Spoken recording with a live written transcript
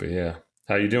But yeah,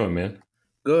 how you doing, man?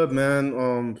 Good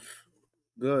man.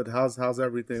 Good. How's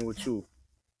everything with you?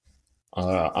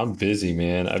 I'm busy,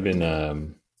 man. I've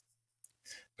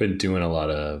been doing a lot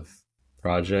of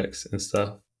projects and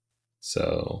stuff.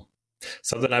 So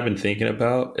something I've been thinking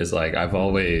about is like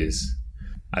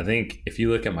I think if you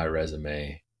look at my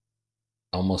resume,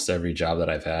 almost every job that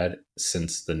I've had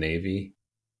since the Navy,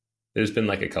 there's been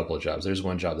like a couple of jobs. There's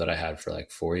one job that I had for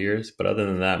like 4 years, but other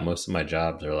than that, most of my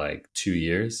jobs are like 2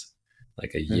 years,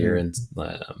 like a year Hmm. and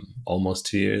almost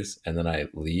 2 years, and then I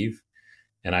leave.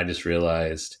 And I just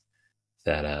realized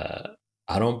that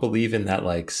I don't believe in that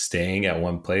like staying at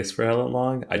one place for hella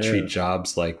long. I treat Yeah.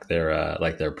 jobs like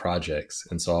they're projects,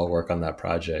 and so I'll work on that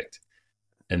project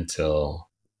until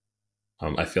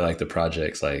I feel like the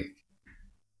project's like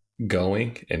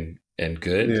going and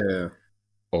good, Yeah.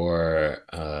 or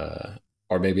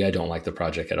maybe I don't like the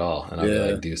project at all, and I'll be Yeah.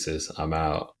 like, deuces, I'm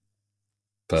out.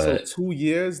 So But 2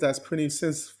 years, that's pretty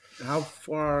since how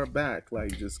far back?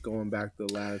 Like just going back the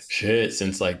last shit,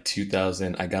 since like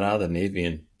 2000, I got out of the Navy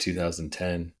in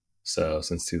 2010. So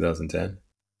since 2010,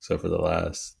 so for the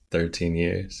last 13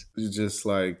 years. just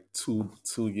like two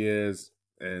years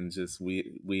and just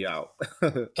we out.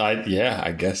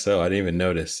 I guess so. I didn't even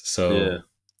notice. Yeah. So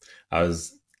I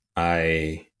was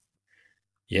I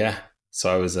yeah.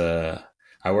 So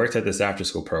I worked at this after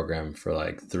school program for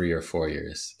like 3 or 4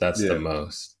 years. That's the Yeah.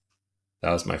 most.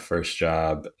 That was my first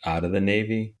job out of the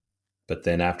Navy. But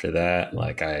then after that,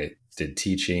 like I did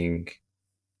teaching,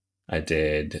 I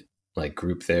did like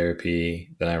group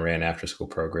therapy, then I ran after school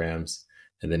programs.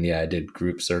 And then I did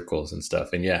group circles and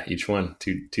stuff. And yeah, each one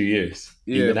 2 years.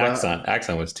 Yeah, Even but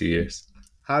Axon was 2 years.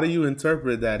 how do you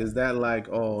interpret that? Is that like,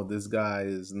 oh, this guy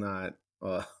is not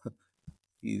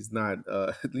he's not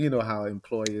you know how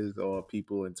employers or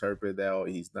people interpret that, or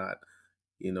he's not,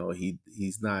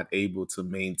 he's not able to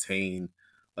maintain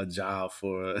a job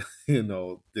for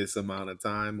this amount of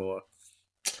time, or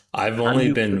I've how do only you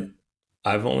been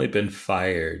I've only been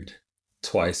fired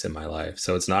twice in my life.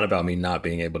 So it's not about me not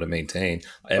being able to maintain.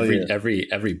 oh yeah,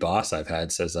 Every boss I've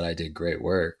had says that I did great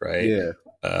work, right? yeah,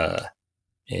 Uh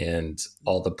and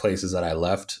all the places that I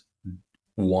left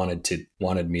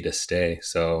wanted me to stay.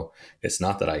 So it's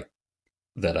not that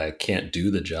I can't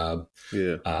do the job.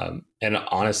 yeah. And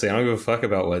honestly, I don't give a fuck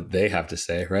about what they have to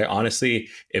say, right? Honestly,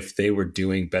 if they were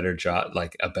doing a better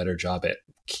job at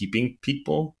keeping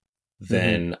people, Hmm.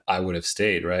 then I would have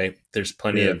stayed, right? There's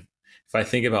plenty Yeah, of, if I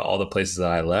think about all the places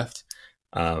that I left,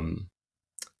 um,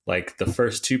 like the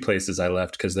first two places I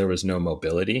left because there was no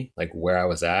mobility, like where I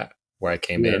was at, where I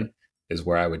came yeah, in, is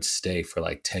where I would stay for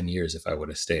like 10 years if I would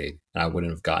have stayed. And I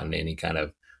wouldn't have gotten any kind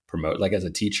of promote. Like as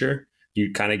a teacher,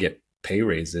 you kind of get pay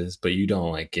raises, but you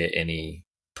don't like get any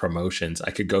promotions.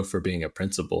 I could go for being a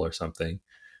principal or something.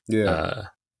 yeah, Uh,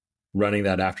 Running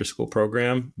that after school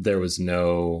program,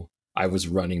 I was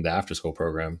running the after school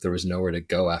program. There was nowhere to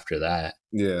go after that.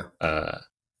 yeah, Uh,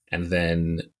 and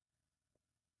then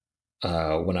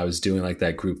when I was doing like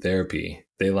that group therapy,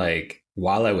 they like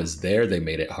while I was there, they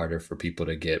made it harder for people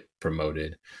to get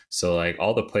promoted. So like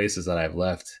all the places that I've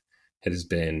left, it has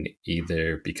been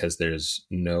either because there's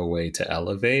no way to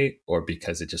elevate or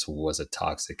because it just was a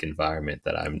toxic environment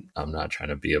that I'm not trying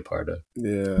to be a part of.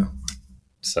 yeah.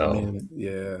 I So mean,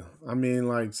 yeah. I mean,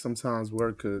 like sometimes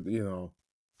work could,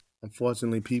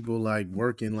 unfortunately, people like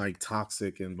work in like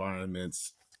toxic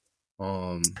environments.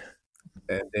 Um,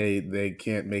 and they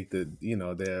can't make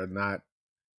they're not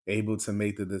able to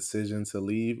make the decision to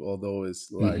leave, although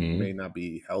it's like may hmm not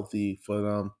be healthy for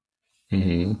them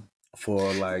hmm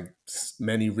for like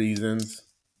many reasons.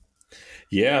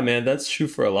 yeah, man, that's true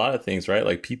for a lot of things, right?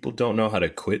 Like people don't know how to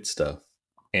quit stuff.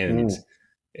 And Mm,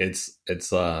 it's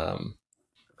it's um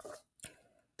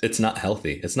it's not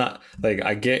healthy. It's not like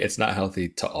I get it's not healthy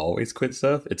to always quit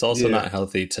stuff. It's also yeah, not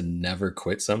healthy to never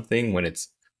quit something when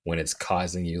it's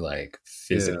causing you like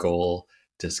yeah, physical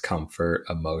discomfort,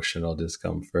 emotional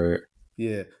discomfort.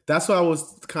 yeah. That's what I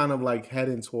was kind of like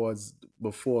heading towards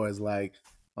before. Is like,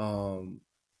 um,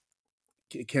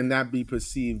 can that be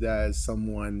perceived as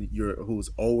someone who's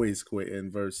always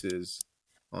quitting versus,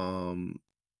 um,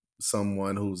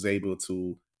 someone who's able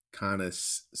to kind of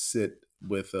sit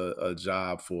with a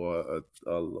job for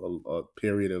a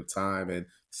period of time, and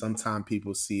sometimes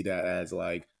people see that as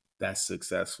like that's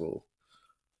successful,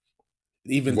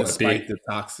 even What despite be the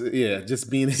toxic. Yeah, just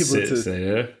being able sit to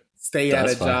there? stay at That's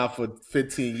a fine. job for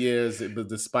 15 years, but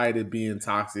despite it being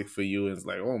toxic for you, it's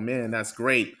like, oh man, that's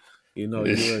great. You're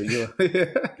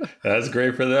That's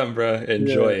great for them, bro.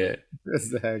 Enjoy yeah, it.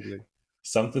 exactly.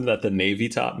 Something that the Navy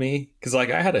taught me, because like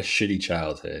I had a shitty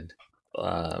childhood.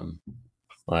 Um,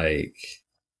 like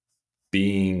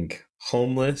being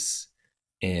homeless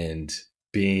and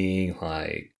being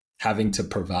like having to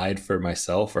provide for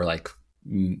myself or like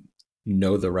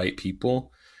know the right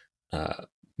people uh,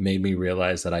 made me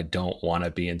realize that I don't want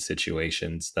to be in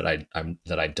situations that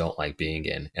I don't like being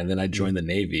in. And then I joined the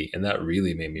Navy, and that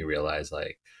really made me realize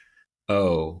like,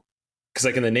 oh, because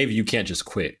like in the Navy you can't just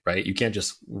quit, right? You can't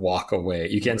just walk away.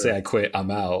 You can't say Yeah. I quit,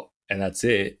 I'm out, and that's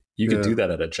it. You could Yeah. do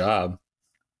that at a job,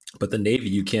 but the Navy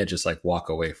you can't just like walk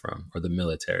away from, or the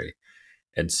military.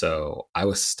 And so I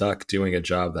was stuck doing a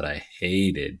job that I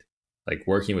hated, like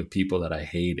working with people that I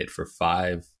hated for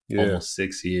 5, Yeah. almost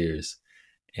 6 years.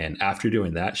 And after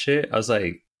doing that shit, I was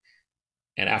like,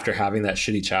 and after having that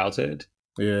shitty childhood,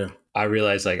 Yeah. I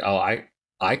realized like, oh,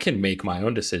 I can make my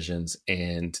own decisions.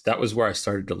 And that was where I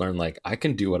started to learn like I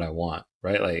can do what I want,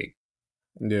 right? Like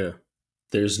Yeah.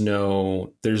 there's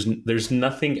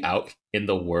nothing out in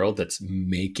the world that's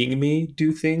making me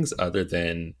do things other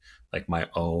than like my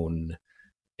own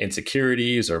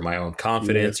insecurities or my own Yeah.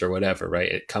 confidence or whatever,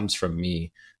 right? It comes from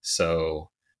me.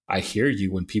 So I hear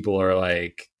you when people are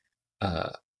like,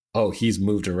 uh, oh, he's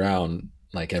moved around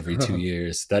like every 2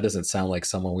 years. That doesn't sound like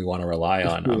someone we want to rely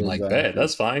on. I'm like, bet, Exactly.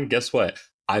 that's fine. Guess what?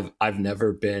 I've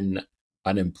never been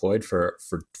unemployed for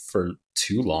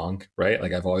too long, right?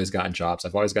 Like I've always gotten jobs.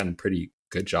 I've always gotten pretty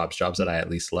good jobs that I at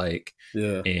least like.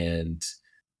 Yeah. And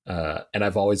and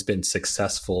I've always been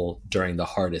successful during the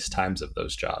hardest times of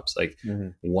those jobs. Like Hmm.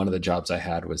 one of the jobs I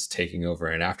had was taking over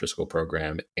an after school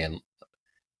program, and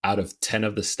out of 10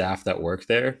 of the staff that worked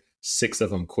there, 6 of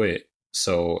them quit.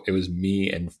 So it was me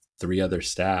and 3 other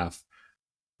staff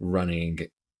running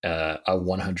a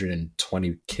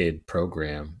 120 kid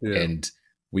program. Yeah. And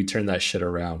we turned that shit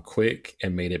around quick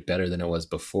and made it better than it was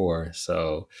before.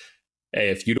 So hey,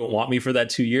 if you don't want me for that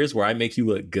 2 years where I make you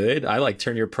look good, I like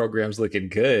turn your programs looking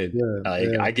good. Yeah. Like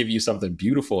Yeah. I give you something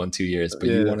beautiful in 2 years, but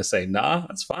you Yeah. want to say, nah,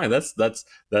 that's fine. That's that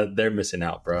they're missing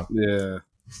out, bro. Yeah.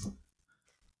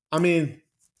 I mean,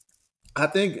 I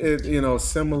think it,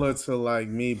 similar to like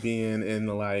me being in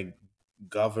like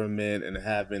government and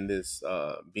having this,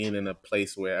 being in a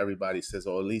place where everybody says,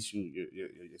 "Oh, at least you're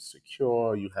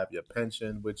secure, you have your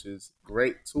pension," which is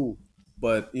great too.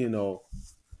 But the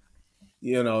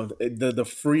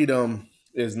freedom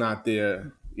is not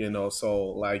there. So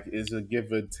like it's a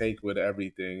give and take with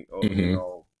everything. Mm-hmm.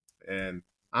 And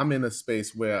I'm in a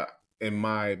space where in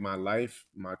my life,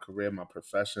 my career, my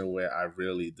profession, where I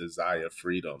really desire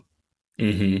freedom,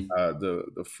 Mm-hmm.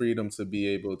 the freedom to be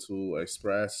able to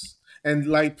express, and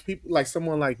like people like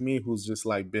someone like me who's just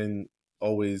like been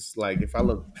always like, if I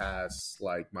look past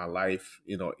like my life,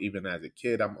 even as a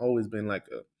kid, I'm always been like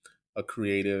a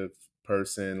creative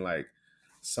person, like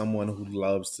someone who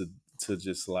loves to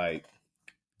just like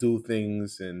do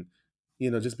things and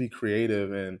just be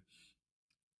creative, and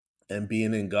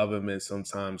being in government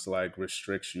sometimes like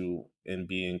restricts you in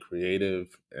being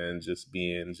creative and just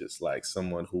being just like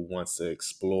someone who wants to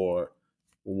explore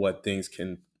what things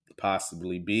can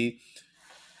possibly be,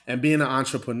 and being an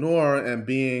entrepreneur and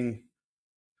being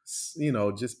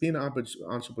just being an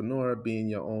entrepreneur, being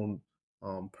your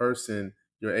own person,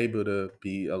 you're able to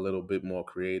be a little bit more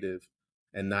creative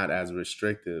and not as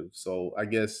restrictive. So I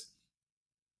guess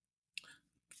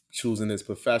choosing this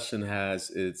profession has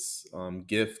its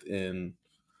gift in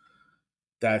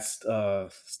that's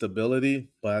stability,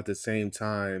 but at the same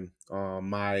time,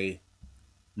 my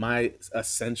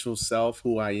essential self,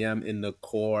 who I am in the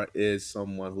core, is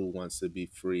someone who wants to be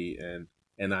free,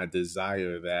 and I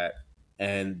desire that.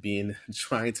 And being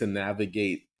trying to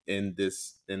navigate in the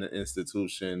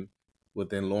institution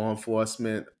within law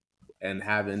enforcement and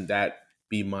having that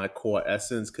be my core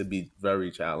essence could be very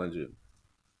challenging.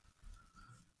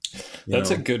 You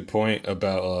That's a know? good point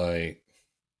about like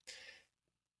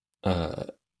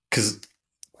because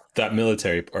that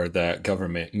military or that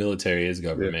government military is Yeah,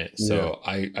 government. yeah, So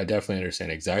I definitely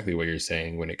understand exactly what you're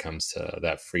saying when it comes to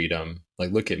that freedom.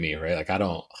 Like look at me, right? Like I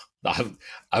don't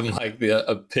I'm like the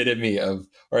epitome of,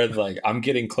 or like I'm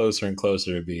getting closer and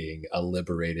closer to being a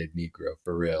liberated Negro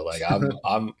for real. Like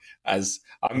I'm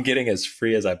getting as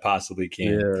free as I possibly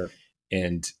can. yeah,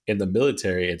 And in the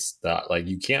military, it's that like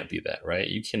you can't be that, right?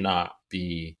 You cannot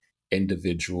be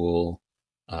individual.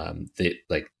 That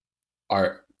like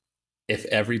our if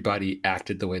everybody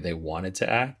acted the way they wanted to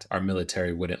act, our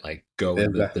military wouldn't like go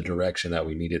in the exactly. direction that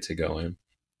we needed to go in.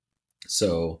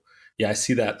 So yeah, I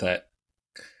see that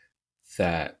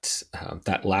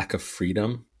lack of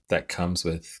freedom that comes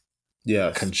with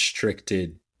Yes,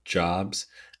 constricted jobs,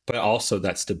 but also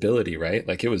that stability, right?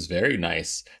 Like it was very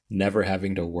nice never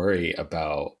having to worry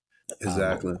about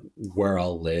exactly. where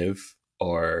I'll live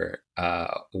or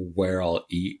where I'll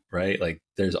eat, right? Like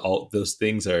there's all those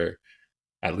things are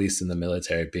at least in the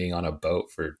military, being on a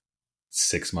boat for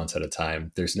 6 months at a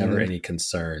time. There's never Mhm. any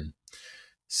concern.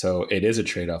 So it is a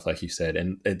trade off, like you said,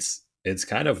 and it's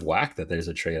kind of whack that there's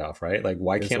a trade off, right? Like,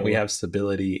 why It's can't a we lot. have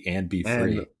stability and be and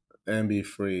free? and be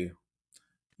free.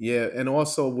 Yeah, and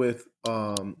also with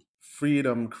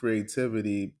freedom,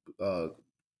 creativity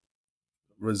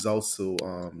results to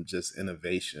just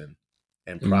innovation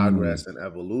and Mm. progress and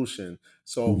evolution.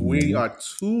 So if we Hmm. are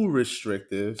too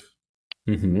restrictive,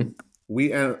 Hmm.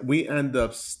 we end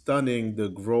up stunning the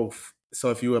growth.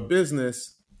 So if you're a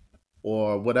business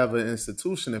or whatever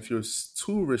institution, if you're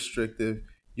too restrictive,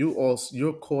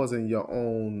 you're causing your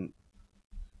own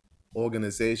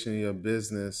organization, your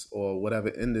business, or whatever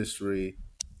industry,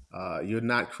 you're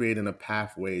not creating a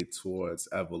pathway towards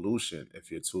evolution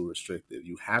if you're too restrictive.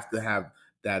 You have to have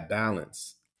that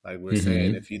balance. Like we're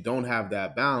saying, Hmm. if you don't have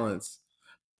that balance,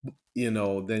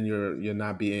 then you're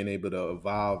not being able to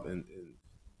evolve and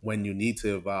when you need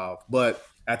to evolve. But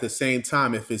at the same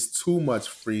time, if it's too much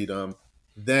freedom,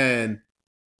 then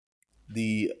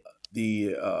the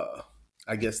the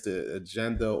I guess the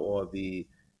agenda or the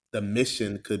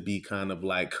mission could be kind of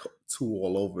like too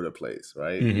all over the place,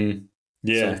 right? Hmm.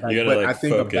 So Yeah, it's like, you gotta but I like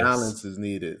think a focus. balance is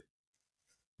needed.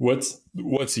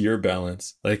 What's your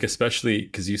balance? Like, especially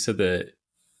because you said that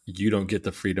you don't get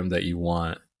the freedom that you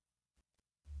want.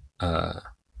 Uh,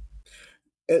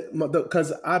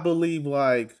 Because I believe,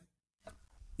 like,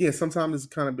 yeah, sometimes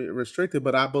it's kind of bit restricted,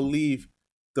 but I believe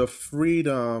the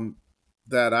freedom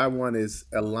that I want is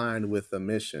aligned with the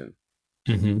mission.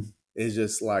 hmm. It's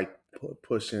just like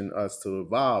pushing us to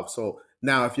evolve. So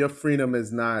now, if your freedom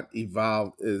is not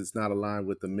evolved, is not aligned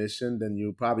with the mission, then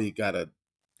you probably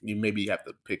you maybe have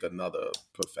to pick another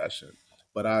profession.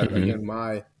 But Hmm. again,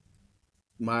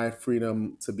 my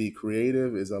freedom to be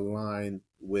creative is aligned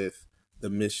with the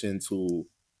mission to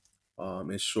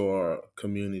ensure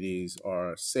communities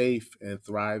are safe and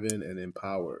thriving and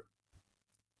empowered.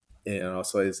 And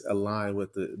also, it's aligned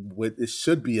with it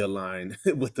should be aligned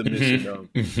with the mission Hmm. of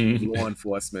Hmm. law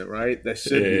enforcement, right? That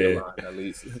should be Yeah. aligned at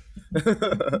least.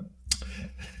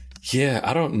 Yeah,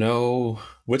 I don't know.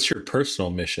 What's your personal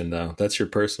mission though? That's your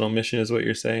personal mission, is what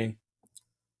you're saying?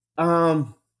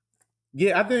 um,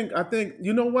 yeah, I think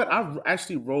you know what I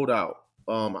actually wrote out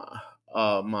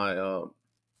my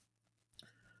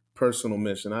personal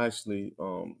mission. I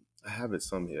have it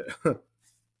some here.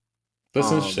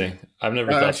 That's um, interesting. I've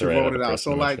never I thought to actually write wrote out a it out.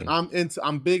 So personal like mission.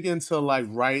 I'm big into like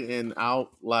writing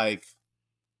out like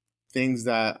things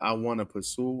that I want to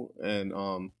pursue and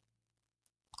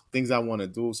things I want to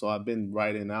do. So I've been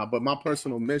writing out. But my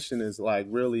personal mission is like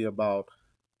really about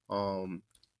um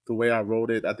the way I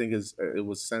wrote it. I think is it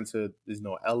was centered,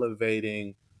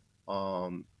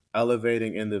 um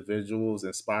elevating individuals,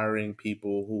 inspiring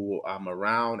people who I'm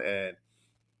around and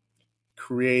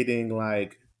creating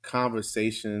like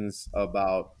conversations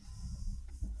about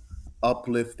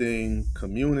uplifting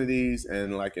communities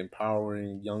and like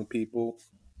empowering young people.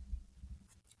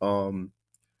 Um,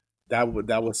 that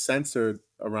was centered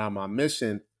around my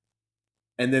mission,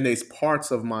 and then there's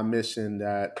parts of my mission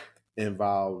that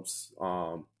involves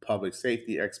public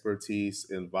safety expertise,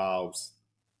 involves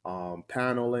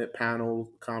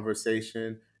panel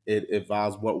conversation. It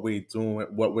involves what we're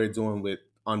doing with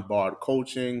unbarred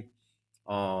coaching,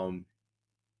 um,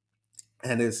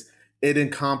 and it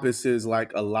encompasses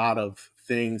like a lot of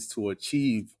things to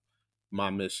achieve my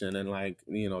mission. And like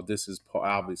this is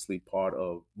obviously part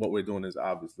of what we're doing is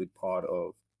obviously part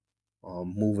of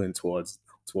moving towards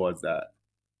that.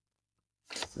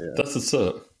 Yeah. That's what's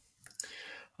up.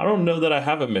 I don't know that I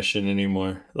have a mission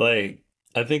anymore. Like,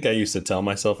 I think I used to tell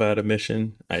myself I had a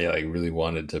mission. I like really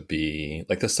wanted to be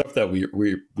like the stuff that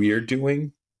we're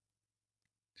doing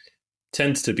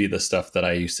tends to be the stuff that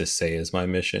I used to say is my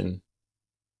mission.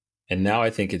 And now I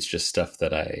think it's just stuff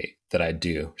that I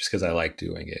do just because I like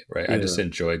doing it, right? I just Yeah.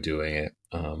 enjoy doing it.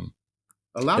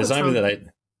 A lot It's of not even times, that I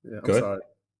yeah, I'm good. sorry.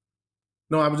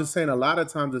 No, I was just saying a lot of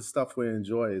times the stuff we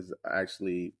enjoy is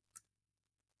actually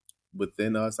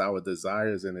within us, our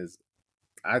desires, and is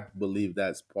I believe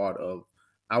that's part of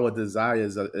our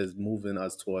desires is moving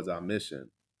us towards our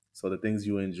mission. So the things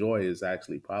you enjoy is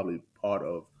actually probably part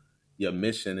of your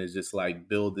mission is just like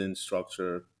building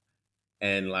structure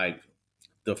and like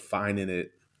defining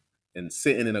it and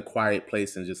sitting in a quiet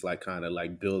place and just like kind of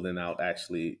like building out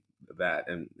actually that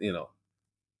and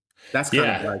that's kind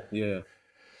of Yeah. like yeah.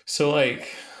 So like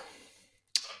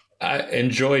I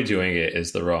enjoy doing it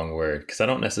is the wrong word because I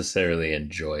don't necessarily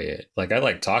enjoy it. Like I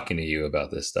like talking to you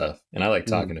about this stuff and I like Mm.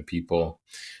 talking to people.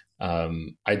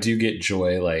 I do get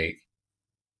joy like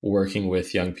working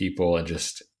with young people and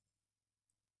just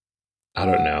I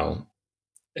don't know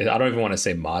I don't even want to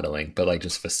say modeling, but like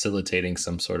just facilitating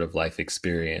some sort of life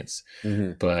experience.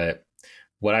 Hmm. But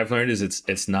what I've learned is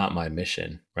it's not my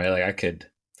mission, right? Like I could,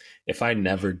 if I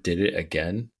never did it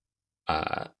again,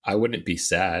 I wouldn't be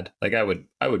sad. Like I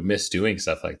would miss doing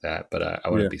stuff like that, but I Yeah.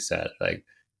 wouldn't be sad. Like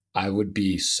I would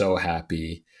be so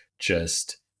happy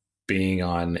just being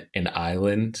on an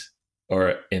island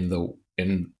or in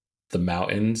the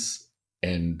mountains,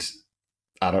 and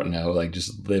I don't know, like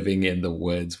just living in the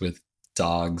woods with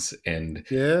dogs and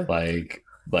Yeah. like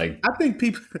I think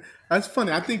people, that's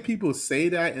funny. I think people say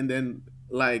that and then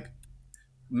like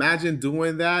imagine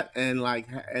doing that and like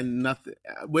and nothing,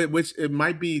 which it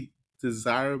might be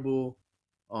desirable,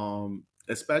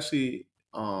 especially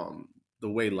the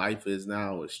way life is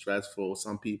now is stressful.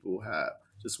 Some people have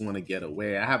just want to get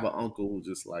away. I have an uncle who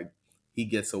just like he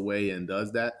gets away and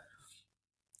does that.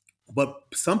 But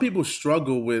some people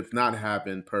struggle with not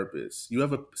having purpose. You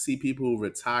ever see people who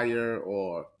retire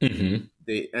or mm-hmm,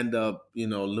 they end up,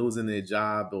 losing their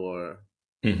job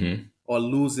mm-hmm, or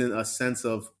losing a sense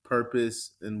of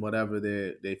purpose in whatever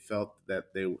they felt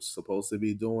that they were supposed to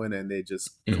be doing, and they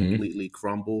just mm-hmm. completely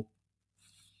crumble.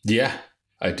 Yeah,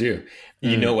 I do.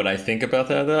 You know Mm. what I think about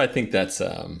that though? I think that's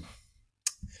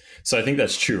so I think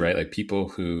that's true, right? Like people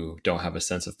who don't have a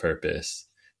sense of purpose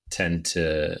tend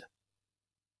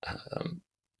um,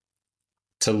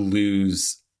 to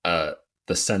lose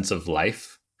the sense of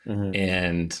life, Hmm.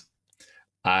 and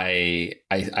I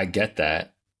get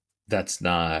that. That's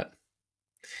not.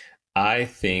 I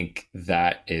think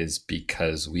that is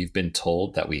because we've been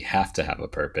told that we have to have a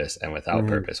purpose, and without Hmm.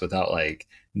 purpose, without like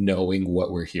knowing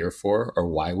what we're here for or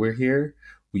why we're here,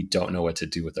 we don't know what to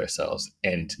do with ourselves.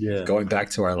 And Yeah. going back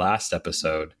to our last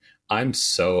episode, I'm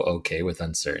so okay with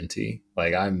uncertainty.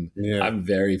 Like Yeah. I'm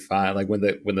very fine. Like when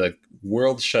the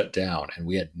world shut down and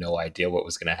we had no idea what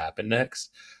was going to happen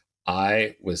next,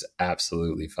 I was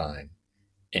absolutely fine,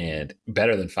 and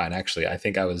better than fine, actually. I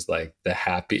think I was like the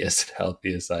happiest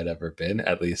healthiest I'd ever been,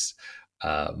 at least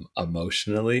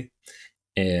emotionally.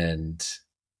 And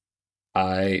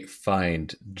I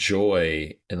find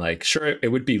joy in, like, sure, it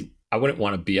would be, I wouldn't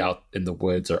want to be out in the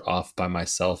woods or off by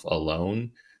myself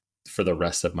alone for the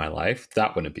rest of my life.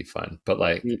 That wouldn't be fun. But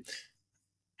like Y-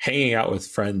 hanging out with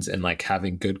friends and like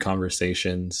having good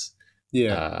conversations,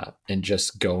 Yeah. and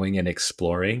just going and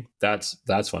exploring, that's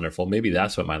wonderful. Maybe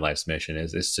that's what my life's mission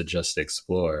is to just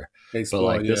explore. But Explore.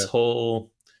 like this Yeah.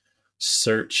 whole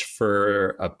search for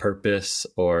a purpose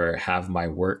or have my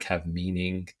work have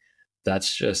meaning,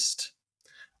 that's just,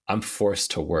 I'm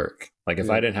forced to work. Like if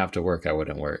Yeah. I didn't have to work, I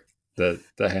wouldn't work. The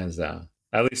hands down,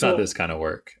 at least not So this kind of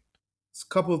work. it's a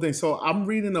couple of things. So I'm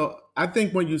reading a. I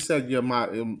think when you said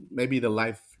maybe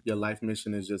your life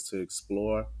mission is just to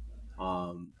explore,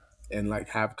 um, and like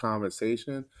have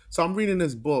conversation. So I'm reading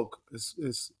this book.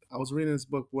 I was reading this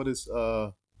book. What is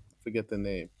I forget the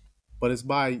name, but it's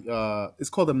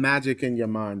called The Magic in Your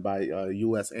Mind by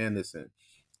U.S. Anderson.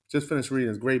 Just finished reading.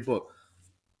 It's a great book.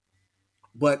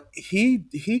 But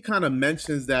he kind of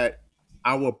mentions that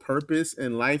our purpose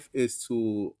in life is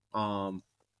to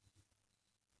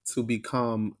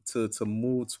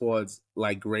move towards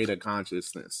like greater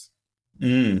consciousness.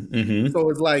 Mm-hmm. So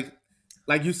it's like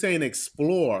you saying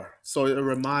explore. So it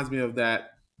reminds me of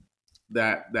that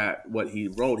what he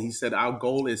wrote. He said our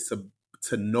goal is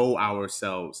to know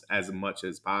ourselves as much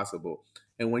as possible.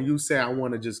 And when you say I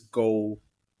want to just go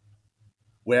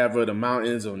wherever the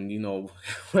mountains or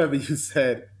wherever you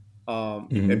said, and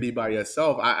Mm-hmm. be by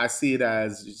yourself, I see it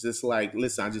as just like,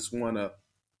 listen, I just want to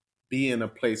be in a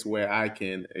place where I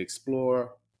can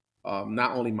explore,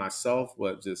 not only myself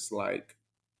but just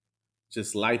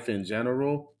life in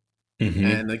general. Mm-hmm.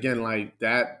 And again, like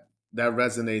that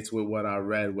resonates with what I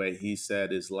read, where he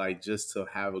said is like just to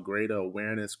have a greater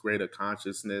awareness, greater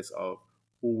consciousness of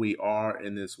who we are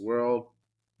in this world,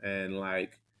 and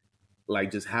like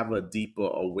just have a deeper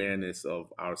awareness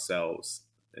of ourselves.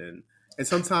 And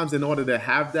sometimes in order to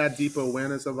have that deeper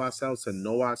awareness of ourselves, to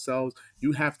know ourselves,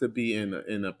 you have to be in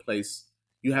a place,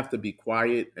 you have to be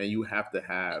quiet, and you have to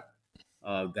have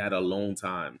that alone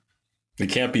time. It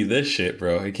can't be this shit,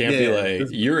 bro. It can't be Yeah. like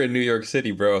you're in New York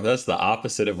City, bro. That's the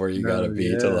opposite of where you gotta No. be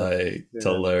to Yeah. like to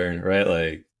Yeah. learn, right?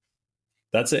 Like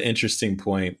that's an interesting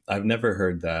point. I've never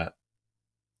heard that.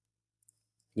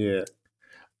 Yeah.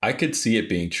 I could see it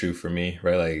being true for me,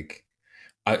 right? Like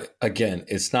I, again,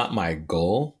 it's not my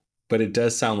goal, but it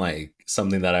does sound like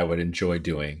something that I would enjoy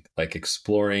doing. Like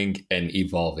exploring and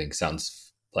evolving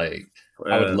sounds like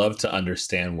I would Uh, love to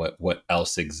understand what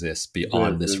else exists this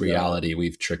beyond this is reality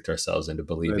we've tricked ourselves into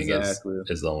believing exactly.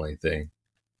 is the only thing.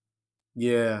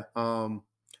 Yeah.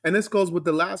 And this goes with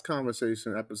the last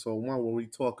conversation, episode 1, where we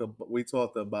talked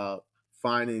about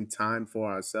finding time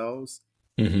for ourselves.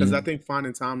 Because I Mm-hmm. think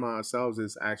finding time for ourselves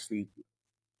is actually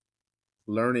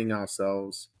learning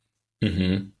ourselves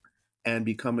Mm-hmm. and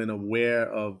becoming aware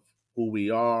of who we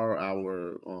are,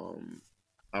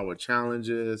 our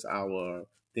challenges, our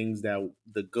things that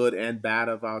the good and bad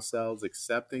of ourselves,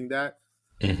 accepting that.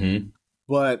 Mm-hmm.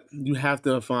 But you have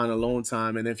to find alone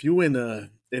time. And if you in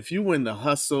the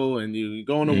hustle and you're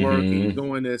going to work and you're Mm-hmm.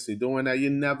 doing this, you're doing that,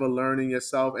 you're never learning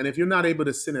yourself. And if you're not able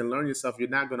to sit and learn yourself, you're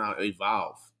not gonna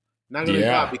evolve. You're not gonna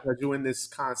evolve Yeah. because you're in this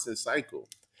constant cycle.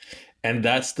 And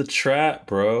that's the trap,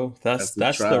 bro. That's the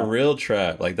That's the trap. real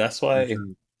trap. Like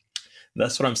Mhm.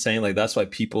 that's what I'm saying. Like that's why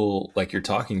people like you're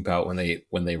talking about when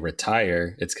they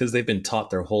retire, it's because they've been taught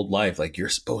their whole life, like you're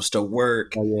supposed to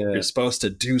work, Oh you're yeah, supposed to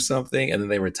do something, and then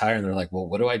they retire and they're like, well,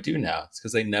 what do I do now? It's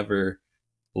because they never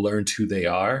learned who they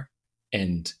are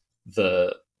and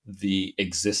the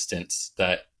existence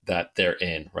that they're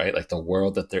in, right? Like the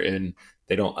world that they're in,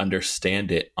 they don't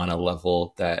understand it on a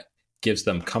level that gives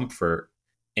them comfort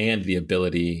and the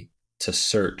ability to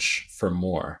search for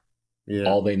more. yeah,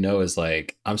 All they know is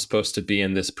like I'm supposed to be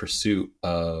in this pursuit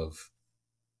of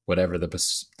whatever the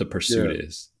pursuit yeah,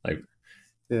 is. Like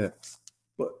yeah.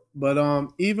 But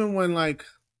even when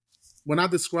I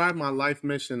described my life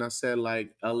mission, I said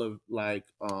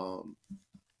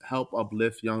help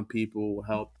uplift young people,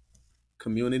 help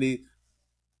community.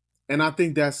 And I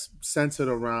think that's centered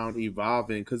around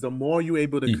evolving because the more you're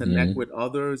able to connect mm-hmm, with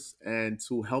others and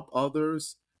to help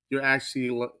others, you're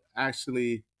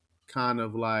actually kind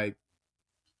of like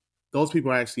those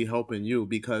people are actually helping you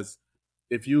because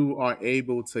if you are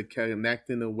able to connect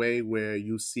in a way where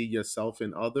you see yourself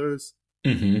in others,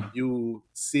 mm-hmm, you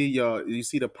see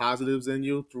the positives in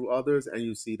you through others and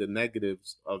you see the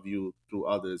negatives of you through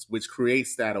others, which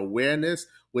creates that awareness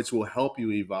which will help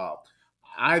you evolve.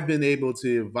 I've been able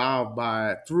to evolve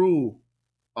by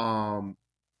um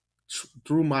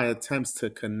through my attempts to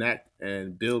connect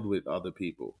and build with other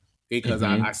people because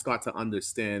I mm-hmm, start to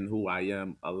understand who I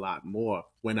am a lot more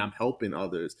when I'm helping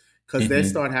others because they mm-hmm,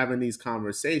 start having these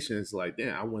conversations like,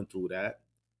 damn, I went through that.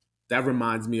 That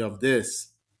reminds me of this.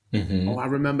 Oh, mm-hmm, I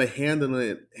remember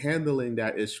handling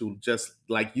that issue just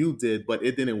like you did, but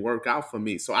it didn't work out for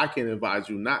me. So I can advise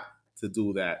you not to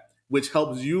do that, which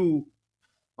helps you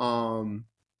um,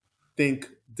 think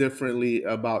differently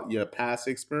about your past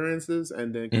experiences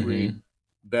and then create mm-hmm.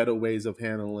 better ways of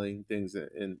handling things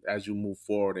as you move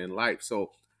forward in life.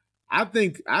 So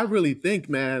I really think,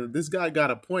 man, this guy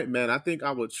got a point, man. I think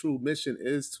our true mission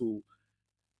is to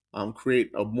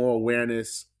create a more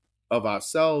awareness of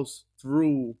ourselves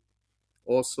through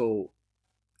also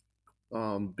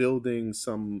building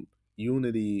some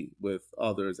unity with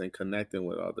others and connecting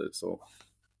with others. So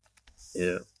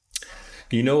yeah.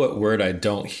 You know what word I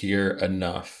don't hear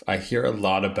enough? I hear a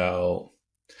lot about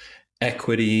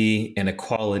equity and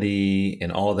equality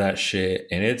and all that shit.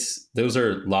 And it's those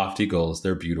are lofty goals.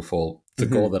 They're beautiful. The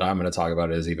goal Hmm. that I'm going to talk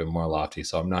about is even more lofty.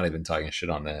 So I'm not even talking shit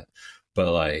on that.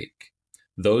 But like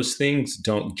those things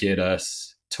don't get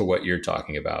us to what you're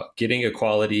talking about. Getting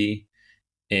equality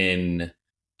in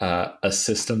a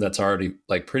system that's already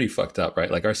like pretty fucked up,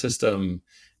 right? Like our system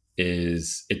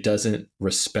is it doesn't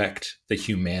respect the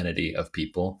humanity of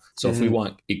people. So if we Hmm.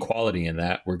 want equality in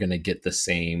that, we're going to get the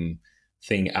same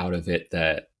thing out of it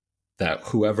that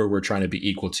whoever we're trying to be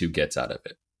equal to gets out of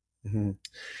it. Hmm.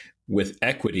 With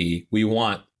equity, we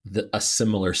want a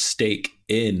similar stake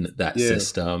in that Yeah.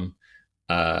 system.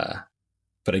 Uh,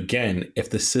 but again, if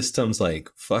the system's like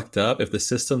fucked up, if the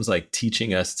system's like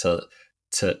teaching us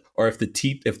or if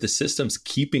the system's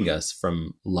keeping us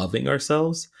from loving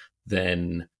ourselves,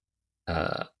 then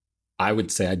uh, I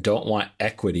would say I don't want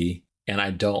equity and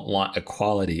I don't want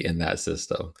equality in that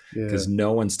system Yeah. because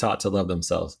no one's taught to love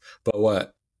themselves. But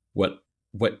what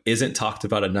what isn't talked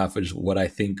about enough is what I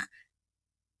think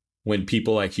when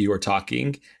people like you are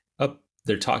talking up,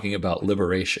 they're talking about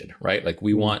liberation, right? Like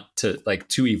we Mhm. want to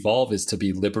evolve is to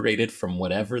be liberated from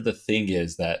whatever the thing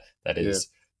is that Yeah. is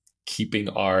keeping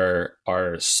our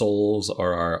souls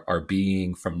or our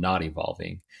being from not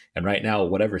evolving. And right now,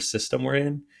 whatever system we're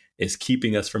in is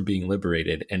keeping us from being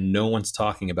liberated, and no one's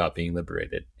talking about being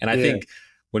liberated. And I Yeah. think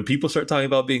when people start talking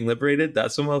about being liberated,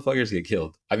 that's when motherfuckers get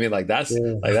killed. I mean, like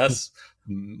Yeah. that's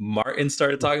Martin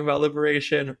started talking about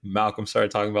liberation, Malcolm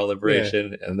started talking about Yeah.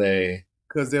 liberation, and they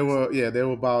Because they were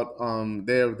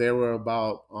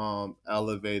about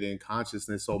elevating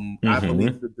consciousness. So I believe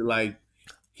mm-hmm, that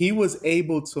he was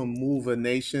able to move a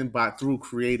nation by through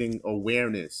creating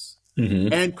awareness mm-hmm,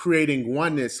 and creating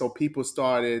oneness. So people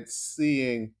started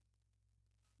seeing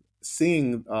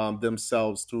seeing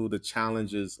themselves through the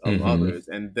challenges of Hmm. others,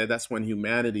 and that's when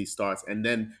humanity starts, and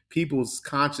then people's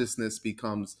consciousness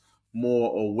becomes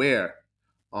more aware.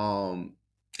 Um,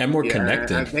 And more yeah,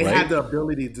 connected, and they had right? the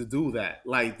ability to do that.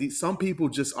 Like some people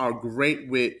just are great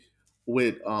with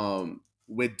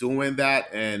doing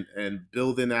that and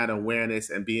building that awareness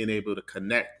and being able to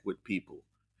connect with people.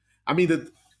 I mean,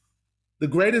 the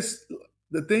greatest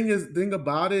thing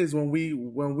about it is when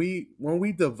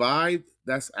we divide,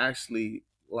 that's actually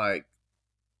like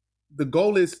the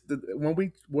goal is when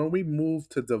we move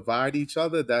to divide each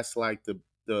other, that's like the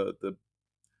the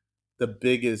the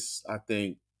biggest, I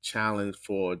think, challenge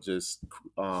for just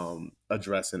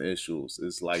addressing issues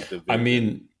is like I division.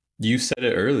 mean, you said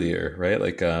it earlier, right?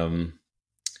 Like,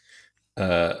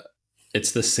 uh,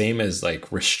 it's the same as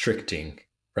like restricting,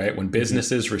 right? When Hmm.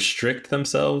 businesses restrict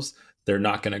themselves, they're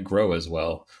not going to grow as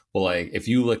well. Well, like if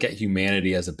you look at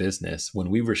humanity as a business, when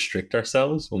we restrict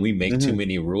ourselves, when we make too Hmm.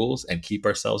 many rules and keep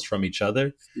ourselves from each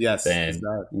other, Yes, then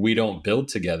exactly, we don't build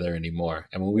together anymore.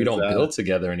 And when we don't exactly. build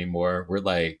together anymore, we're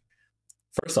like,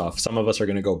 first off, some of us are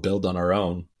going to go build on our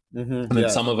own. And then Yeah.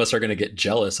 some of us are going to get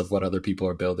jealous of what other people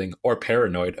are building or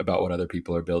paranoid about what other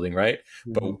people are building, right?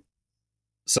 But Hmm.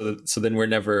 so then we're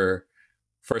never,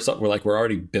 first up, we're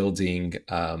already building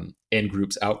in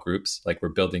groups, out groups, like we're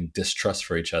building distrust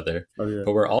for each other, Oh yeah.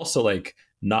 but we're also like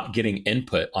not getting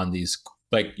input on these.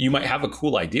 Like you might have a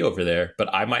cool idea over there,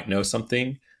 but I might know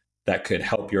something that could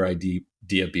help your idea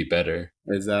be better,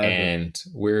 Exactly. and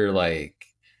we're like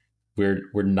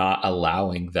we're not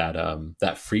allowing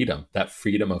that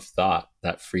freedom of thought,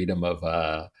 that freedom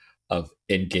of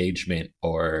engagement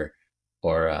or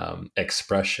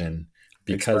expression,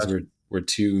 because Expression. we're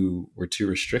too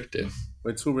restrictive.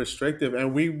 We're too restrictive,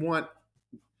 and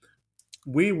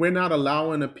we're not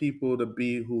allowing the people to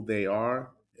be who they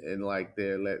are and like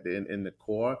they're in the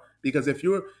core, because if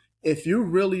you're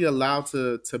really allowed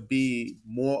to be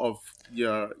more of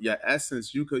your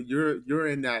essence, you're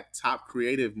in that top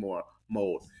creative more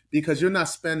mode, because you're not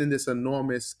spending this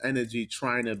enormous energy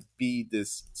trying to be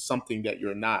this something that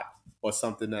you're not, or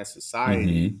something that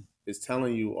society Mm-hmm. is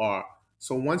telling you are.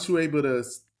 So once you're able to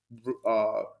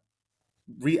uh,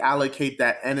 reallocate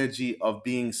that energy of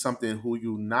being something who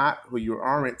you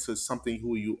aren't, to something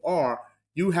who you are,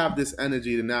 you have this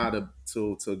energy to now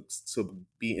to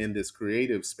be in this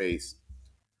creative space,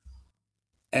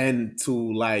 and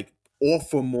to like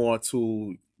offer more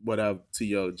to whatever, to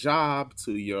your job,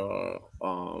 to your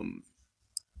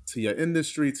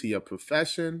industry, to your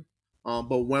profession.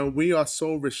 But when we are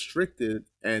so restricted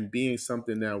and being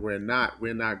something that we're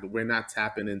not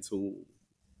tapping into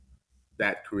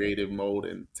that creative mode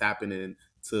and tapping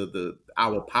into the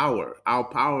our power. Our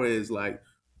power is like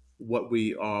what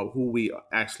we are, who we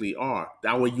actually are,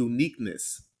 our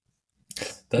uniqueness.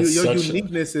 That's Your such a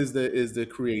uniqueness is the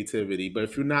creativity. But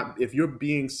if you're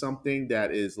being something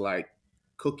that is like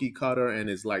cookie cutter and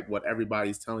is like what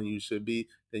everybody's telling you should be,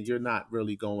 then you're not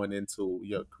really going into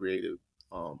your creative,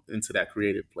 into that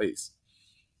creative place.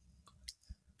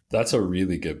 that's a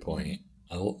really good point.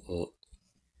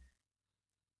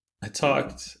 I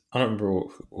talked. I don't remember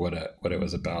what it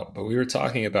was about, but we were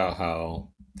talking about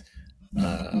how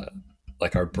uh,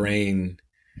 like our brain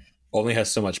only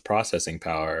has so much processing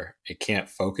power. It can't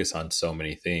focus on so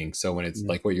many things. So when it's Mm.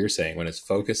 like what you're saying, when it's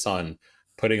focused on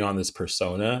putting on this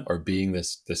persona or being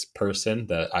this person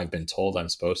that I've been told I'm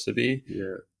supposed to be,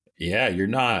 Yeah. yeah, you're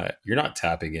not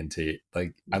tapping into,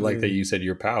 like, I like that Yeah. you said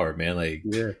your power, man. Like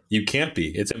Yeah. you can't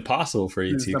be. It's impossible for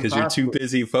you It's to, because you're too impossible.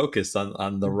 busy focused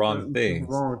on the wrong It's the things.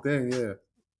 wrong thing, yeah.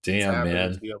 To Damn, tap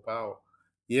into man. your power.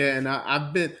 Yeah, and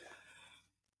I've been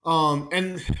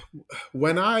and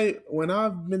when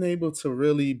I've been able to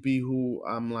really be who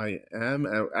I'm like am,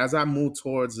 as I move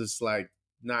towards this like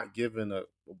not giving a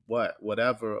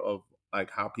whatever of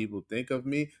like how people think of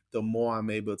me, the more I'm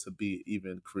able to be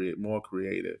even create more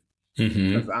creative,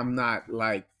 because Mm-hmm. I'm not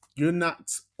like, you're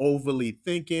not overly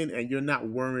thinking and you're not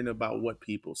worrying about what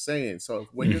people saying. So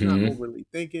when you're not Mm-hmm. overly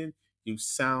thinking, you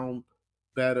sound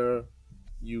better.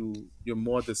 You're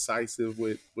more decisive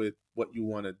with what you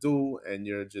want to do, and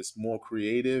you're just more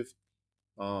creative.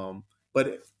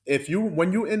 But if you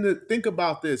when you in the think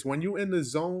about this, when you in the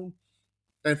zone,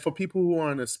 and for people who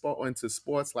are in the sport into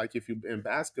sports, like if you in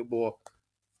basketball,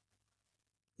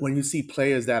 when you see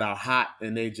players that are hot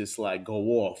and they just like go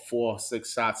off 4 or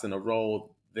 6 shots in a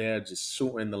row, they're just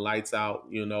shooting the lights out.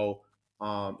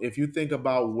 If you think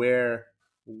about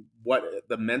what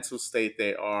the mental state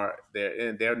they're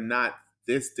in, they're not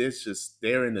this just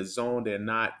they're in the zone. They're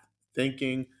not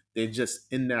thinking. They're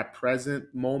just in that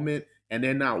present moment, and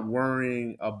they're not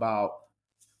worrying about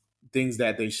things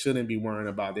that they shouldn't be worrying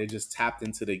about. They're just tapped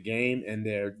into the game, and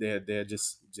they're in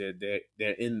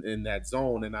that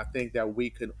zone. And I think that we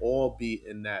can all be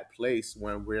in that place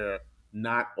when we're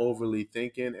not overly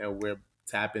thinking and we're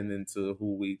tapping into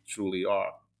who we truly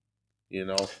are. You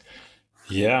know.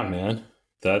 Yeah, man.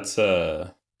 That's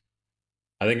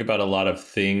I think about a lot of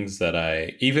things that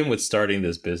I, even with starting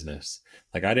this business,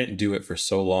 like I didn't do it for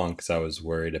so long because I was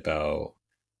worried about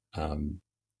um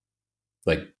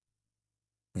like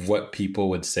what people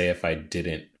would say if I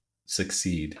didn't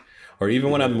succeed. Or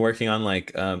even when I'm Yeah. working on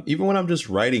like even when I'm just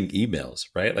writing emails,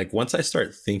 right? Like once I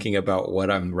start thinking about what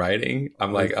I'm writing,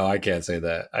 I'm like, oh, I can't say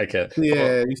that. I can't.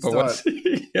 Yeah. You But start. once,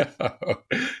 yeah,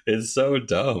 it's so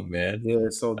dumb, man. Yeah.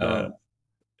 It's so Uh, dumb.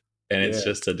 and it's Yeah.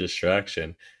 just a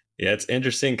distraction. Yeah, it's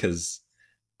interesting because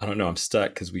I don't know. I'm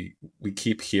stuck because we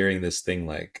keep hearing this thing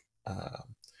like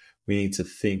we need to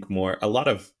think more. A lot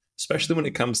of, especially when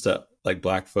it comes to like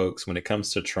black folks, when it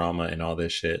comes to trauma and all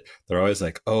this shit, they're always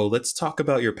like, "Oh, let's talk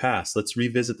about your past. Let's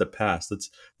revisit the past.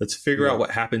 Let's figure out Yeah.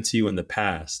 what happened to you in the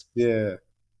past." Yeah.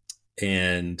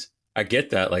 And I get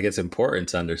that. Like, it's important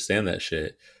to understand that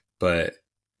shit, but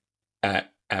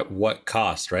at what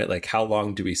cost, right? Like, how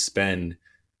long do we spend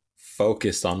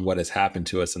focused on what has happened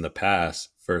to us in the past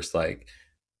versus like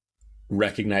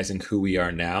recognizing who we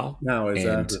are now No, and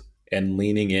exactly.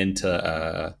 leaning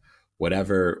into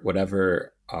whatever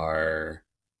our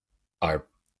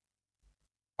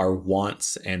our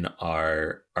wants and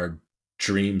our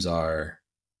dreams are,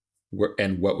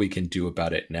 and what we can do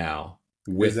about it now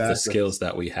with the Exactly. skills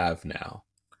that we have now.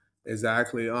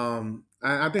 Exactly.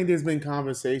 I think there's been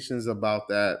conversations about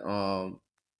that,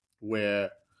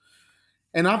 where,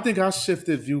 and I think I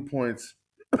shifted viewpoints.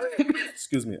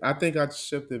 Excuse me. I think I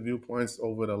shifted viewpoints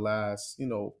over the last,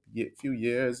 few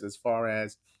years, as far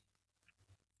as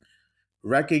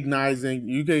recognizing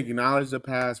you can acknowledge the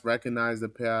past, recognize the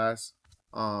past,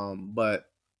 but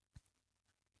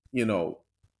you know,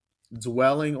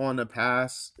 dwelling on the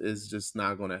past is just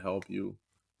not going to help you.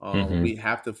 We Mm-hmm.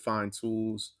 have to find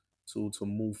tools to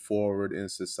move forward in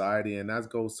society, and that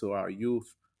goes to our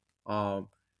youth, um,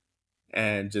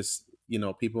 and just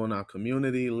people in our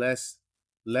community. Let's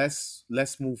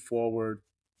move forward,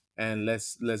 and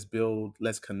let's build,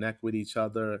 let's connect with each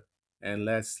other, and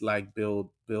let's like build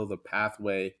a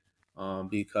pathway,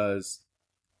 because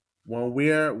when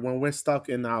we're stuck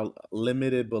in our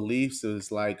limited beliefs,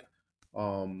 is like,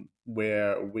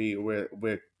 where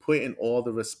we're putting all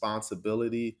the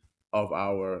responsibility of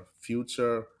our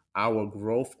future, our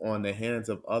growth, on the hands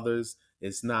of others.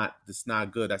 It's not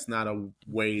good. That's not a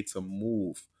way to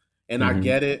move. And I Mm-hmm.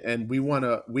 get it, and we want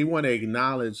to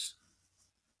acknowledge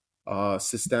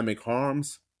systemic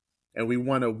harms, and we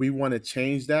want to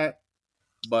change that,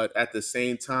 but at the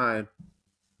same time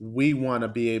we want to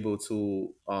be able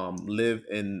to live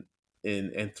in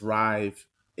and thrive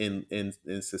in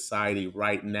society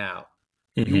right now.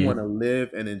 You want Mm-hmm. to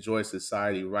live and enjoy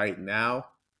society right now,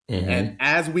 and Mm-hmm.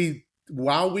 as we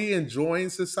while we enjoying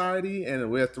society and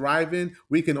we're thriving,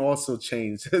 we can also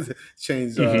change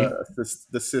change Mm-hmm.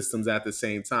 the systems at the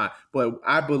same time. But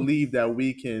I believe that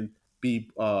we can be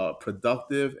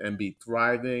productive and be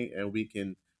thriving, and we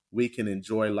can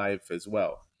enjoy life as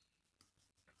well.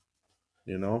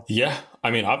 You know. Yeah,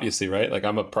 I mean, obviously, right? Like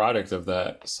I'm a product of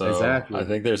that. So I Exactly.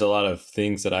 think there's a lot of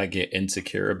things that I get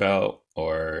insecure about,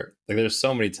 or like there's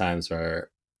so many times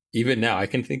where even now I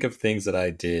can think of things that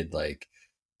I did like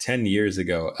 10 years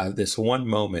ago. This one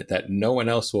moment that no one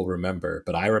else will remember,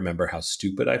 but I remember how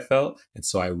stupid I felt. And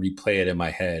so I replay it in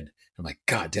my head. I'm like,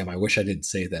 God damn, I wish I didn't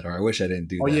say that, or I wish I didn't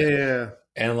do Oh yeah, that. yeah, yeah.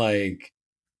 And like,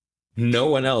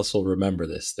 no one else will remember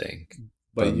this thing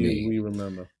But but you, me. we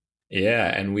remember. Yeah,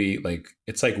 and we like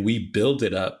it's like we build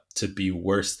it up to be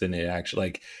worse than it actually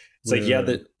like it's like yeah, Yeah,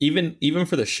 that even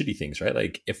for the shitty things, right?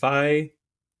 Like if I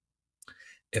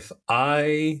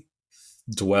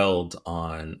dwelled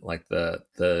on like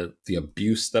the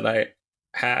abuse that I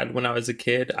had when I was a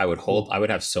kid, I would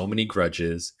have so many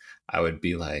grudges. I would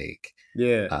be like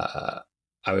yeah, uh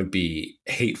I would be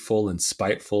hateful and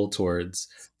spiteful towards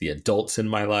the adults in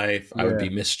my life. I would yeah, be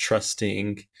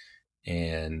mistrusting,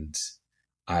 and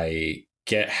I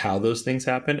get how those things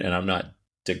happen, and I'm not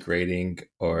degrading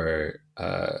or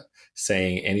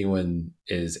saying anyone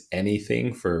is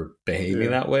anything for behaving yeah,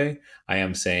 that way. I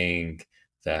am saying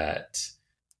that,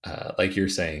 like you're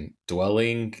saying,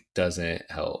 dwelling doesn't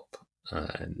help,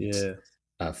 and yeah,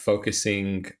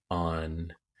 focusing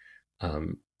on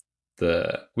um,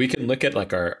 we can look at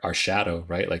like our shadow,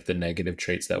 right? Like the negative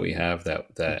traits that we have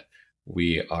that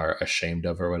we are ashamed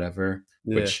of or whatever,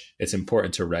 yeah, which it's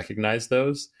important to recognize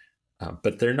those,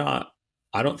 but they're not,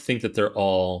 I don't think that they're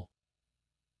all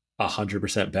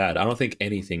 100% bad. I don't think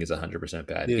anything is 100%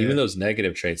 bad. Even Yeah, those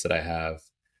negative traits that I have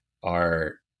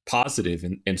are positive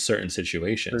in certain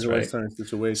situations, there's always right? certain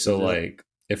situations. So Yeah, like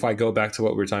if I go back to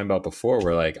what we were talking about before,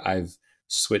 where like I've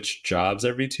switched jobs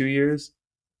every 2 years,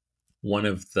 one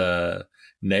of the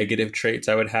negative traits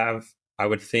I would have, I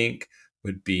would think,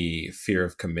 would be fear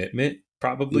of commitment,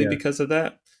 probably yeah, because of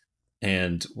that.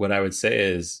 And what I would say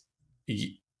is,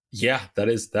 yeah, that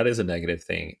is a negative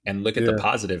thing. And look at the yeah,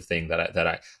 positive thing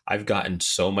I've gotten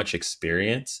so much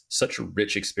experience, such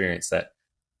rich experience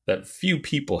that few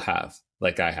people have,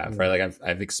 like I have, yeah, right? Like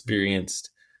I've experienced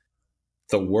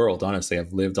the world. Honestly,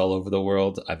 I've lived all over the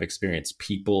world. I've experienced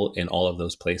people in all of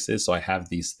those places. So I have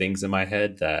these things in my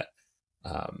head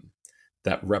um,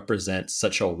 that represent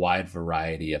such a wide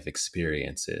variety of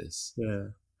experiences. yeah,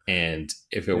 And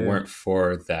if it yeah, weren't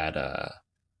for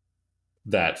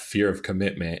that fear of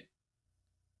commitment,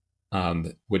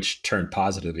 which turned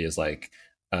positively as like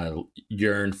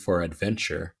yearn for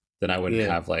adventure, then I would yeah,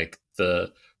 have like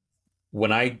the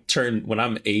when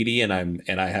I'm 80 and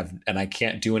I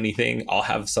can't do anything, I'll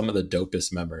have some of the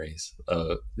dopest memories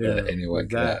that yeah, anyone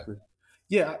could have. exactly.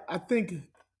 Yeah, I think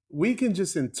we can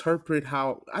just interpret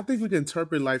how I think we can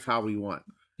interpret life how we want.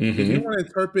 If you Mm-hmm. want to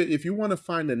interpret, if you want to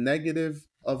find the negative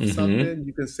of Mm-hmm. something,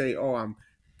 you can say, "Oh, I'm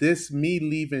this me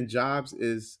leaving jobs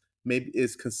is maybe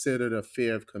is considered a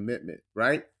fear of commitment,"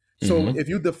 right? So Mm-hmm. if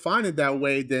you define it that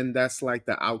way, then that's like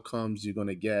the outcomes you're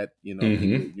gonna get. You know,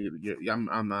 people, Mm-hmm.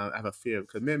 I'm not, I have a fear of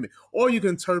commitment, or you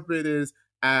can interpret it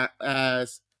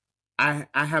as I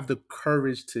have the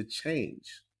courage to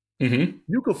change. Mm-hmm.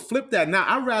 You could flip that. Now,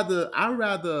 I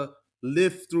rather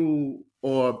live through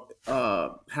or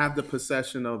have the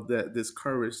possession of this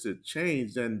courage to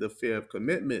change than the fear of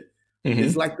commitment.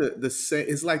 It's Mm-hmm. like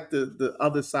it's like the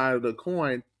other side of the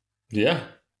coin, Yeah.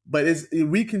 but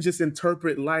we can just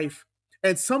interpret life,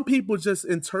 and some people just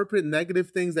interpret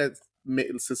negative things that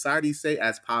society say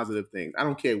as positive things. I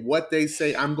don't care what they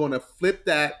say. I'm going to flip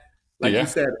that, like you Yeah.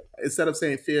 said. Instead of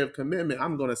saying fear of commitment,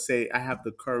 I'm going to say I have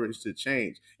the courage to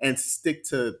change and stick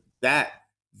to that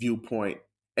viewpoint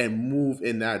and move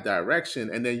in that direction,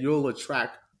 and then you'll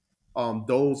attract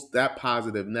those that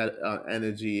positive net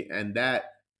energy and that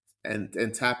and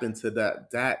tap into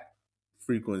that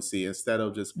frequency instead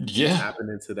of just Yeah. tapping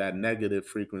into that negative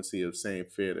frequency of saying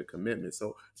fear to commitment.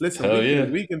 So listen, Hell yeah.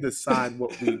 we can decide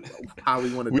what we how we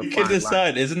want to We can define life.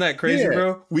 decide. Isn't that crazy, Yeah,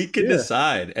 bro? We can yeah.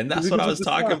 decide. And that's We what can I just was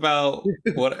talking about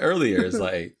decide. what earlier is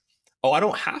like, oh, I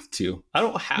don't have to. I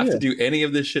don't have Yeah, to do any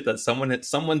of this shit that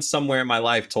someone somewhere in my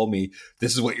life told me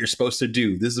this is what you're supposed to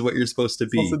do. This is what you're supposed to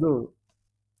supposed to be. do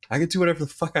I can do whatever the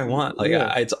fuck I want. Like it.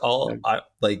 it's Yeah, all I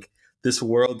like this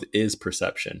world is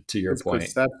perception, to your it's point.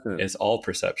 perception. It's all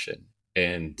perception.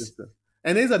 And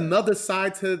And there's another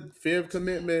side to fear of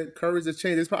commitment, courage to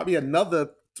change. There's probably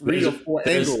another three there's or four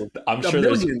there's angles, I'm a sure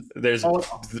there's millions, there's all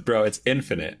bro, it's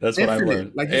infinite. That's what I've infinite.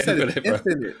 learned. Like you said, it's Infinite, bro.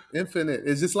 infinite, infinite.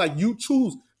 It's just like you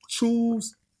choose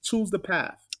the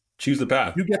path. Choose the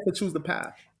path. You get to choose the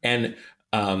path. And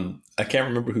I can't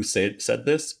remember who said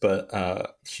this, but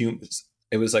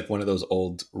it was like one of those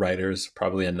old writers,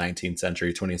 probably a 19th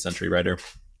century, 20th century writer.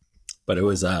 But it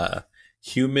was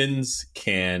humans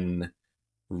can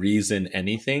reason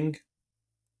anything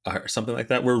or something like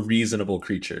that. We're reasonable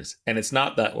creatures. And it's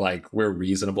not that like we're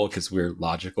reasonable because we're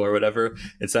logical or whatever.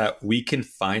 It's that we can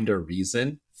find a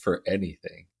reason for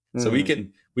anything. So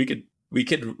Mm. we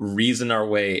could reason our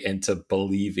way into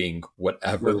believing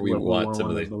whatever we What we want to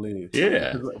want to believe. believe.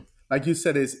 Yeah, 'Cause like you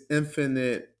said, it's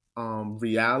infinite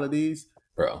realities.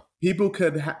 bro. People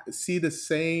could see the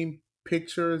same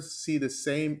pictures, see the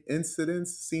same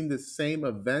incidents, see the same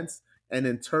events, and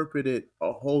interpret it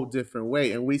a whole different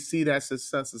way. And we see that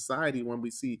society when we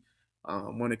see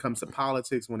when it comes to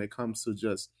politics, when it comes to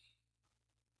just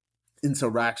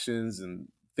interactions and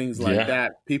things like Yeah.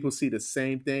 that. People see the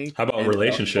same thing How about and totally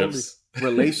relationships?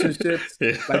 relationships.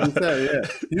 Like you Yeah. said, yeah,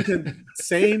 you can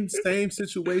same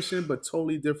situation, but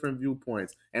totally different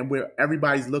viewpoints, and where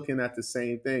everybody's looking at the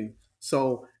same thing.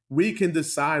 So we can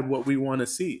decide what we want to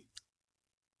see.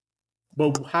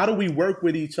 But how do we work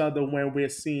with each other when we're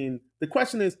seeing? The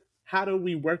question is, how do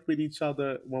we work with each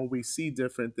other when we see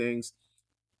different things?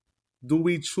 Do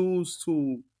we choose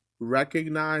to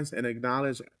recognize and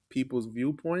acknowledge people's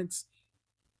viewpoints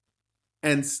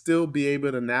and still be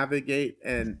able to navigate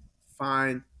and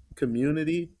find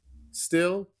community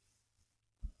still?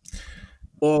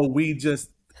 Or we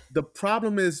just the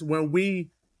problem is when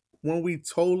we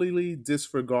totally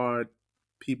disregard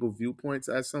people viewpoints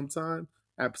at some time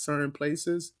at certain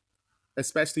places,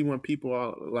 especially when people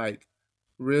are like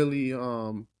really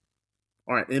are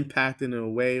impacted in a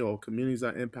way or communities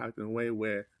are impacted in a way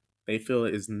where they feel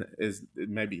is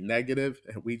maybe negative,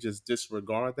 and we just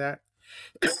disregard that.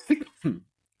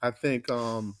 I think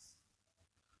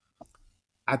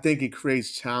I think it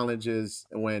creates challenges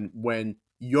when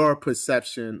your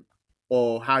perception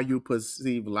or how you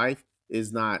perceive life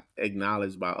is not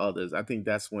acknowledged by others. I think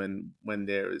that's when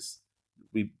there is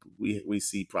we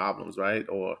see problems, right?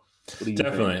 Or what do you think?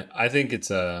 Definitely. I think it's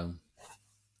a.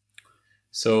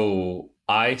 So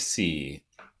I see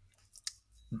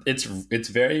it's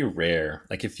very rare.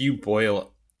 Like if you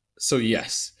boil, so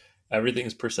yes,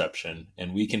 everything's perception,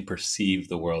 and we can perceive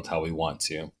the world how we want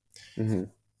to. Hmm.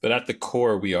 But at the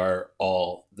core, we are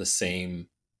all the same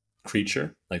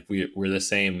creature. Like we're the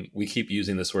same. We keep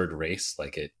using this word race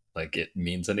like it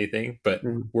means anything, but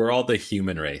Hmm. we're all the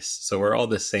human race. So we're all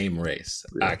the same race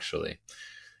Yeah. actually,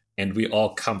 and we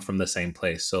all come from the same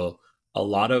place. So a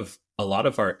lot of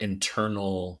our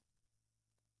internal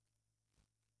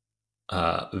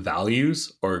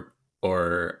values or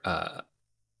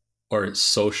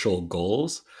social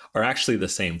goals are actually the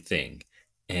same thing,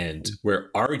 and we're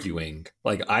arguing.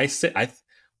 Like I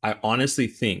honestly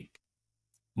think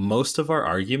most of our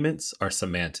arguments are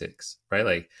semantics, right?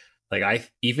 Like I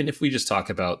even if we just talk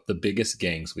about the biggest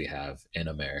gangs we have in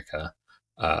America,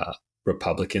 uh,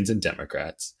 Republicans and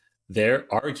Democrats, they're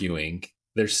arguing.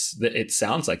 There's it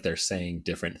sounds like they're saying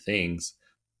different things,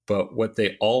 but what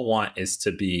they all want is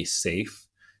to be safe,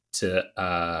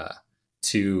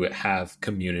 to have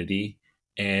community,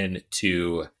 and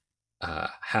to uh,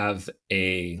 have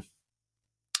a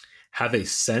have a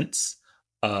sense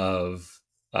of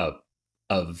uh,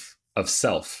 of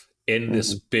self in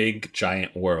this Hmm. big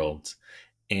giant world,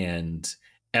 and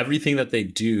everything that they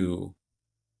do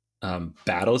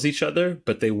battles each other,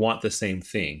 but they want the same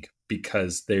thing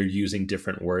because they're using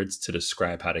different words to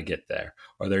describe how to get there,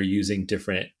 or they're using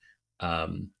different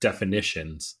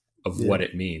definitions of Yeah. what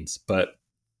it means. But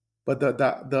But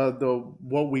the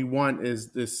what we want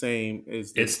is the same.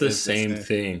 it's the Is the same same.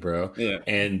 thing, bro. Yeah.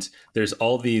 And there's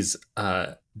all these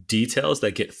details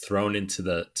that get thrown into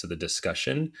the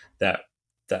discussion that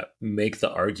make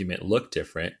the argument look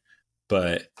different.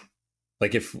 But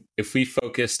like if we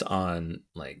focused on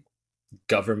like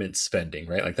government spending,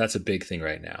 right? Like that's a big thing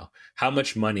right now. How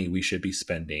much money we should be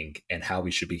spending and how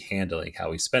we should be handling how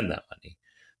we spend that money.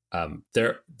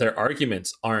 Their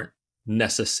arguments aren't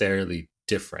necessarily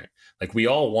different. Like we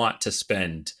all want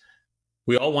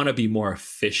to be more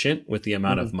efficient with the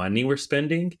amount of Hmm. money we're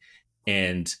spending,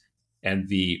 and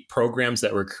the programs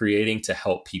that we're creating to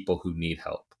help people who need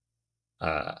help.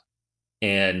 Uh,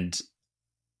 and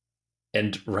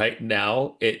right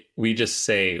now, it we just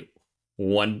say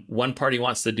one party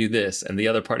wants to do this and the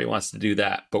other party wants to do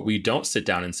that, but we don't sit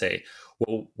down and say,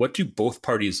 well, what do both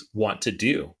parties want to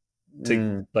do? To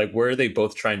Mm, like, where are they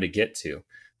both trying to get to?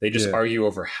 They just yeah. argue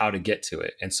over how to get to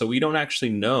it, and so we don't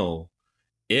actually know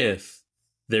if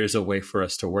there's a way for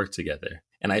us to work together.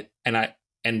 And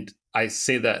I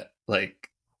say that like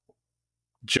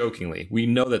jokingly. We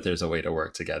know that there's a way to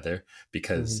work together Hmm.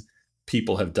 because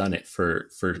people have done it for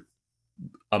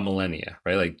a millennia,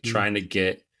 right? Like Hmm. trying to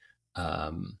get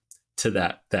to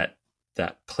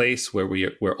that place where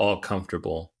we're all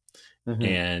comfortable, Hmm.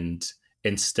 and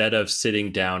instead of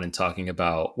sitting down and talking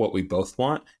about what we both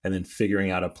want and then figuring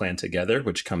out a plan together,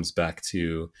 which comes back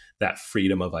to that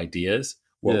freedom of ideas,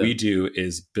 what Yeah. we do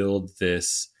is build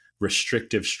this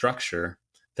restrictive structure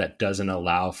that doesn't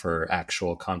allow for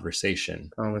actual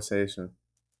conversation. Conversation.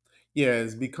 Yeah,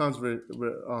 it becomes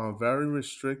very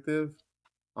restrictive,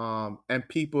 and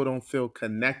people don't feel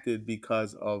connected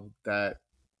because of that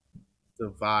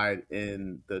divide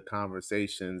in the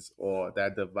conversations or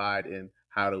that divide in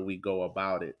how do we go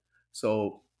about it.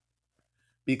 So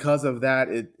because of that,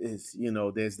 it is,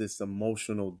 there's this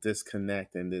emotional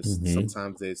disconnect, and this Mm-hmm.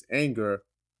 sometimes there's anger,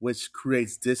 which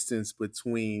creates distance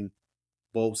between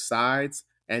both sides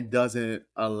and doesn't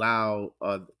allow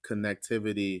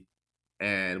connectivity,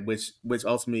 and which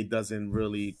ultimately doesn't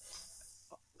really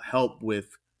help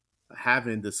with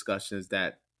having discussions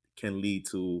that can lead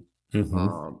to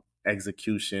Mm-hmm.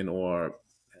 execution or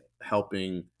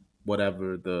helping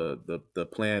whatever the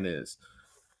plan is.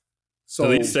 It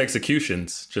leads So, to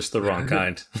executions, just the wrong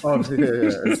kind. oh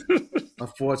yeah,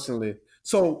 unfortunately.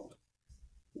 So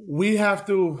we have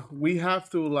to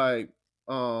like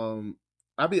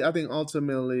I think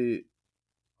ultimately,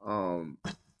 um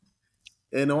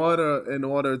in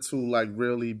order to like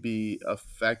really be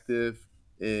effective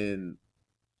in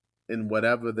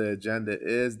whatever the agenda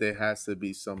is, there has to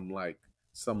be some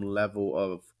level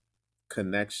of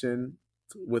connection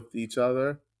with each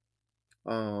other,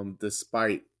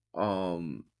 despite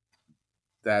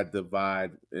that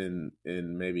divide in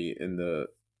maybe in the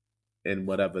in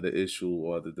whatever the issue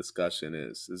or the discussion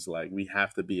is. It's like we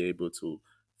have to be able to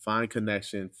find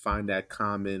connection, find that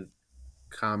common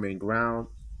ground,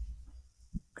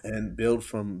 and build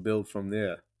from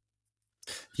there.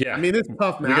 I Yeah, mean, it's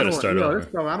tough, man. we I got to don't, start it's over.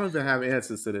 tough. I don't even have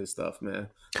answers to this stuff, man.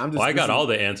 I'm Well, just I this got is all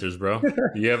the answers, bro.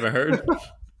 You haven't heard?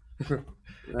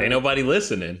 Ain't uh, nobody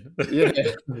listening. yeah.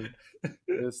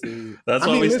 This is. That's I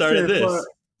why mean, we started listen this.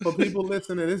 for people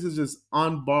listening. This is just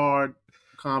unbarred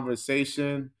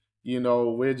conversation.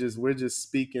 We're just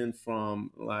speaking from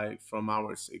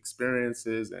our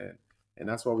experiences, and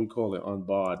that's why we call it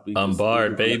unbarred. We I'm just we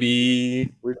barred, just let-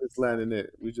 baby. we're just letting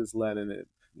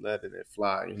it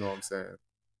fly. You know what I'm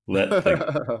Let the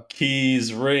saying?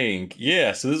 keys ring.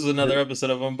 Yeah, so this is another episode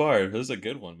of Unbarred. This is a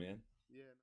good one, man.